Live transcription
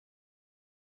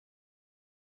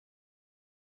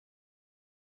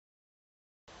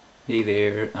Hey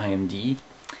there, I am D.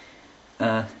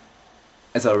 Uh,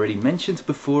 as I already mentioned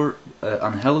before,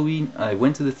 on Halloween I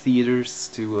went to the theaters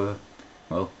to,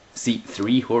 see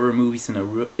 3 horror movies in a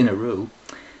row.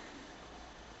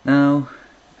 Now,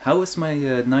 how was my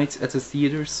night at the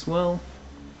theaters? Well,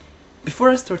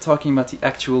 before I start talking about the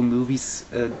actual movies,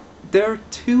 there are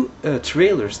 2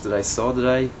 trailers that I saw that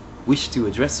I wish to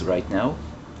address right now.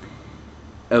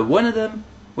 One of them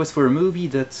was for a movie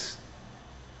that,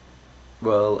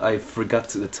 well, I forgot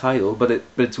the title, but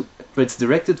it's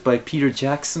directed by Peter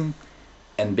Jackson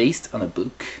and based on a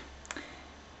book.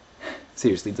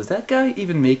 Seriously, does that guy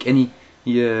even make any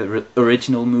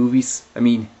original movies? I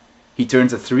mean, he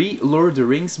turned the 3 Lord of the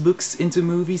Rings books into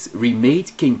movies,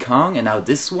 remade King Kong, and now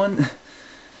this one.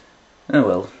 Oh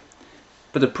well.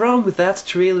 But the problem with that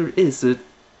trailer is that it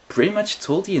pretty much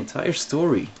told the entire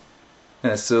story.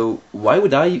 So why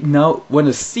would I now want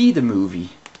to see the movie?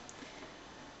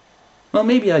 Well,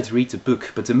 maybe I'd read the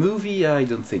book, but the movie, I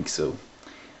don't think so.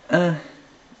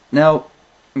 Now,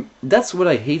 that's what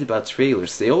I hate about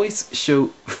trailers. They always show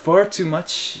far too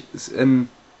much, and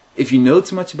if you know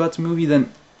too much about the movie,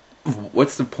 then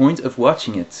what's the point of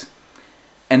watching it?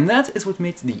 And that is what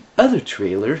made the other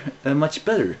trailer much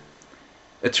better.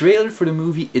 A trailer for the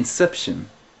movie Inception.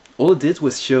 All it did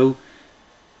was show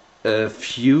a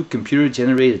few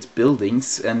computer-generated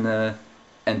buildings and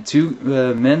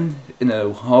 2 men in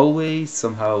a hallway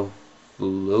somehow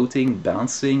floating,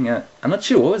 bouncing. I'm not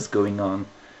sure what was going on.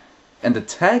 And the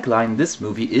tagline in this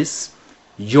movie is,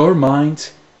 "Your mind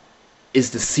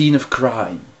is the scene of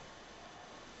crime."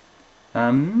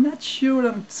 I'm not sure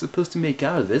what I'm supposed to make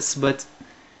out of this, but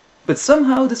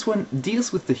somehow this one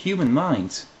deals with the human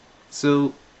mind.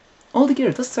 So altogether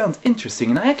it does sound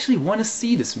interesting, and I actually want to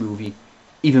see this movie.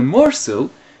 Even more so,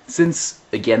 since,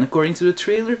 again according to the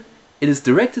trailer, it is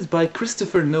directed by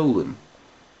Christopher Nolan,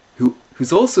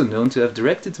 who's also known to have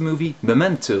directed the movie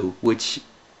Memento, which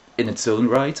in its own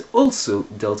right also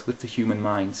dealt with the human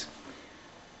mind.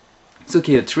 So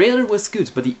okay, the trailer was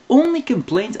good, but the only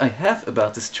complaint I have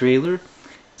about this trailer,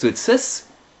 so it says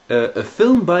a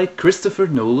film by Christopher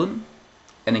Nolan,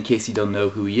 and in case you don't know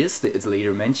who he is, it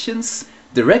later mentions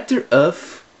director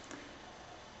of,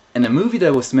 and a movie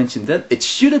that was mentioned then, it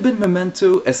should have been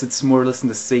Memento as it's more or less in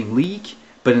the same league,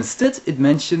 but instead it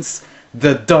mentions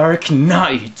The Dark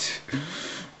Knight.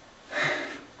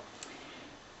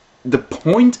 The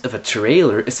point of a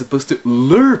trailer is supposed to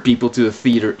lure people to the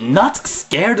theater, not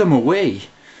scare them away.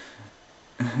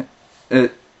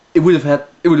 It would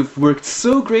have worked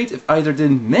so great if either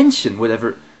didn't mention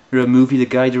whatever movie the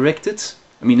guy directed.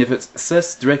 I mean, if it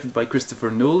says directed by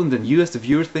Christopher Nolan, then you as the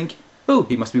viewer think, oh,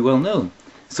 he must be well known.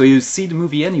 So you see the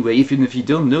movie anyway, even if you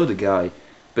don't know the guy.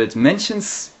 But it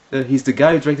mentions he's the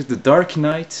guy who directed The Dark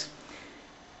Knight,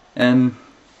 and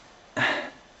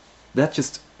that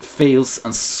just fails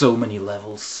on so many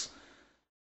levels.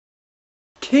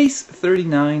 Case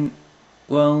 39,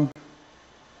 well,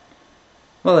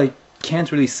 I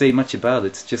can't really say much about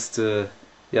it. Just you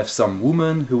have some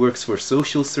woman who works for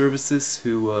social services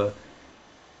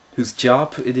whose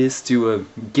job it is to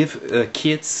give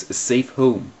kids a safe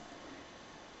home.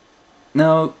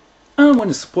 Now, I don't want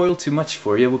to spoil too much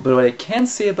for you, but what I can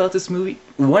say about this movie,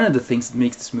 one of the things that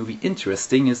makes this movie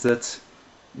interesting is that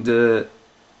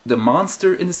the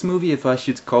monster in this movie, if I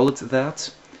should call it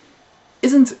that,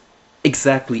 isn't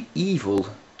exactly evil.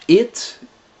 It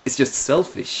is just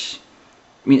selfish.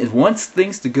 I mean, it wants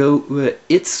things to go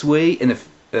its way, and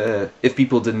if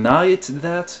people deny it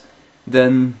that,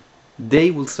 then they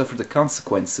will suffer the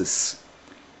consequences.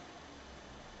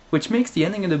 Which makes the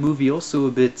ending of the movie also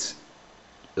a bit,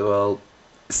 well,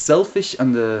 selfish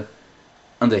on the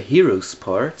hero's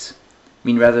part. I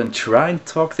mean, rather than try and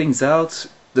talk things out,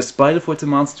 despite of what the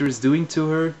monster is doing to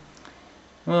her,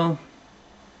 well,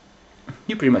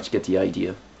 you pretty much get the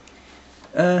idea.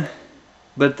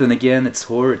 But then again, it's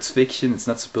horror, it's fiction, it's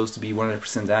not supposed to be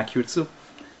 100% accurate, so...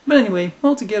 But anyway,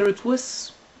 altogether it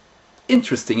was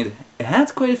interesting. It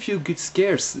had quite a few good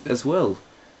scares as well.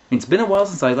 I mean, it's been a while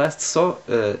since I last saw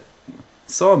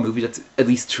a movie that at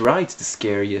least tried to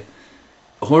scare you.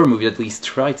 A horror movie that at least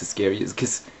tried to scare you.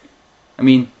 Because, I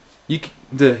mean,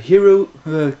 the hero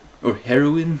or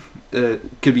heroine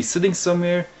could be sitting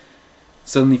somewhere,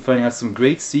 suddenly finding out some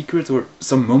great secret or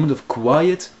some moment of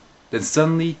quiet, then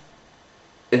suddenly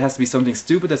it has to be something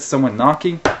stupid, that's someone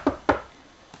knocking,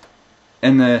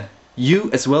 and you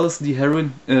as well as the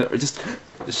heroine are just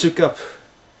shook up.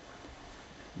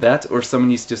 That, or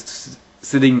someone is just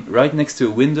sitting right next to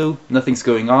a window, nothing's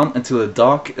going on until a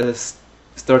dog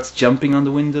starts jumping on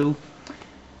the window.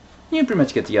 You pretty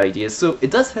much get the idea. So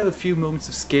it does have a few moments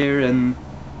of scare, and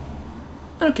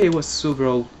okay, it was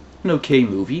overall an okay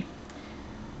movie.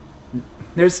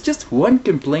 There's just one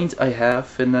complaint I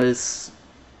have, and that is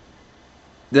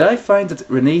that I find that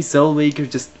Renee Zellweger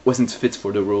just wasn't fit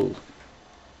for the role.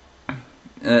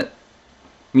 I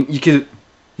mean, you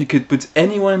could put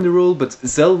anyone in the role, but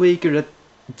Zellweger, that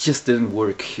just didn't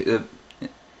work.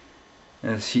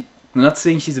 I'm not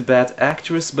saying she's a bad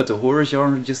actress, but the horror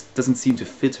genre just doesn't seem to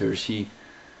fit her.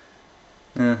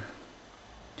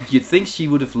 You'd think she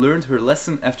would have learned her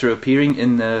lesson after appearing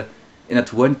in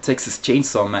that one Texas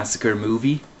Chainsaw Massacre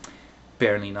movie.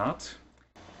 Apparently not.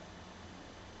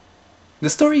 The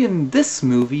story in this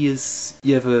movie is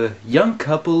you have a young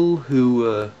couple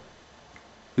who's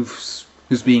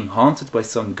being haunted by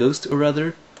some ghost or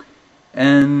other,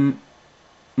 and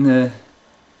but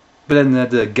then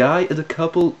the guy of the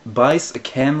couple buys a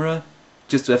camera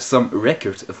just to have some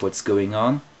record of what's going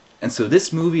on, and so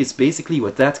this movie is basically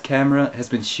what that camera has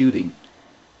been shooting.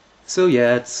 So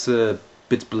yeah, it's a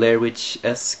bit Blair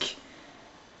Witch-esque.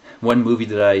 One movie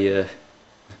that I,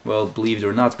 well, believe it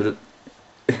or not, but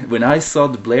when I saw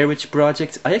the Blair Witch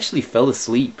Project, I actually fell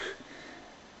asleep.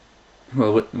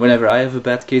 Well, whenever I have a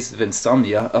bad case of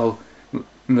insomnia,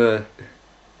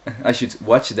 I should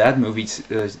watch that movie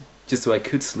just so I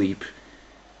could sleep.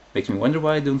 Makes me wonder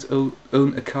why I don't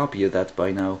own a copy of that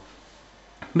by now.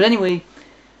 But anyway,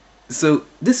 so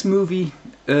this movie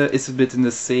is a bit in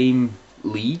the same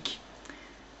league.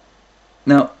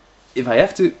 Now, if I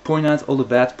have to point out all the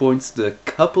bad points, the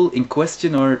couple in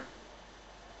question are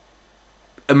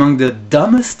among the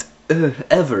dumbest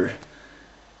ever.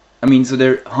 I mean, so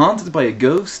they're haunted by a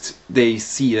ghost, they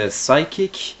see a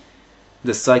psychic,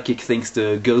 the psychic thinks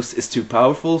the ghost is too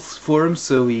powerful for him,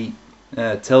 so he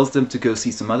tells them to go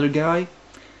see some other guy,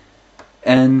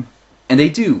 and they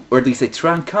do, or at least they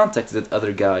try and contact that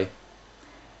other guy,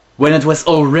 when it was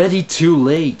already too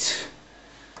late.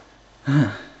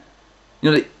 You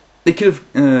know, they could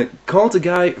have called the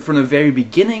guy from the very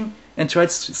beginning and tried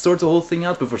to sort the whole thing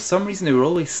out, but for some reason they were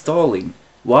always stalling.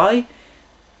 Why?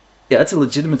 Yeah, that's a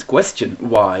legitimate question.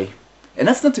 Why? And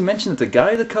that's not to mention that the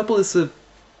guy of the couple is a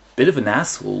bit of an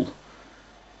asshole.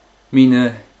 I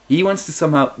mean, he wants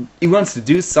to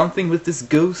do something with this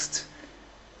ghost.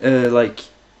 Like,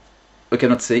 okay,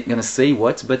 I'm not gonna say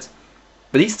what, but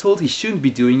he's told he shouldn't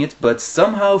be doing it, but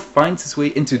somehow finds his way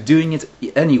into doing it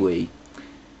anyway.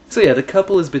 So yeah, the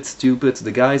couple is a bit stupid,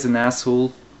 the guy's an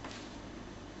asshole.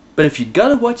 But if you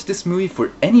gotta watch this movie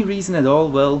for any reason at all,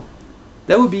 well,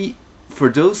 that would be for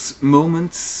those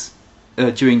moments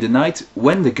during the night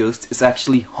when the ghost is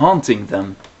actually haunting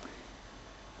them.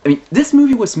 I mean, this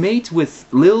movie was made with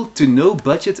little to no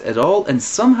budget at all, and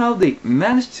somehow they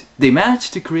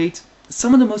managed to create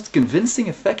some of the most convincing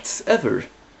effects ever.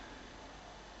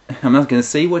 I'm not gonna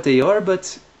say what they are,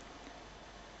 but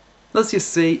let's just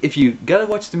say if you gotta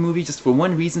watch the movie just for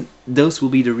one reason, those will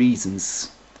be the reasons.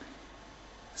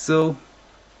 So,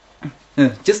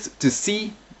 just to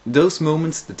see those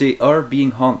moments that they are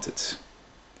being haunted.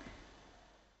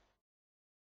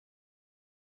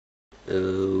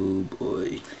 Oh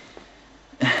boy.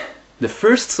 The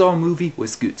first Saw movie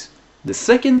was good. The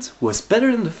second was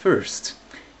better than the first.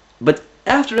 But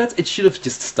after that it should have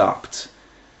just stopped.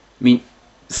 I mean,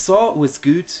 Saw was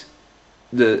good.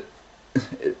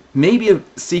 Maybe a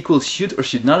sequel should or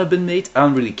should not have been made, I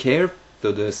don't really care,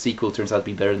 though the sequel turns out to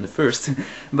be better than the first.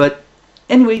 But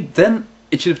anyway, then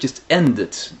it should have just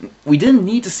ended. We didn't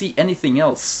need to see anything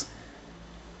else.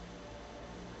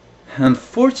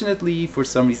 Unfortunately, for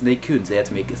some reason they couldn't. They had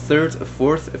to make a third, a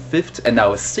fourth, a fifth, and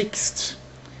now a sixth.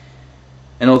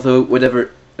 And although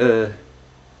whatever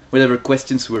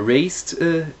questions were raised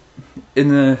in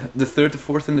the third, the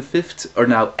fourth, and the fifth are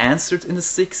now answered in the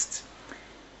sixth,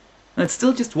 and it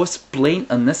still just was plain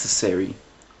unnecessary.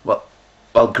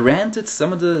 While granted,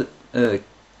 some of the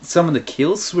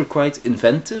kills were quite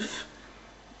inventive,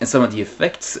 and some of the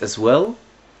effects as well,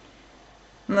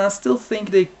 and I still think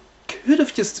they could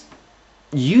have just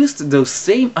used those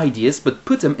same ideas but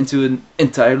put them into an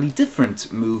entirely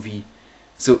different movie.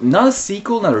 So not a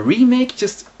sequel, not a remake,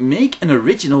 just make an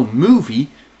original movie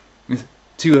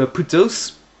to put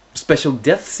those special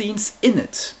death scenes in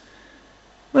it.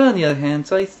 Well, on the other hand,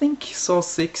 I think Saw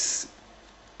 6,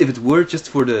 if it were just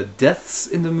for the deaths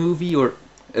in the movie, or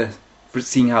for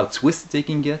seeing how twisted they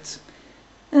can get,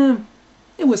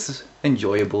 it was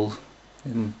enjoyable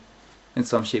in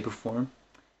some shape or form.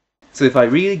 So if I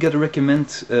really gotta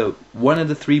recommend one of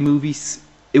the three movies,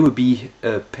 it would be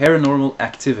Paranormal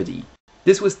Activity.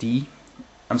 This was D.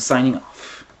 I'm signing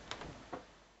off.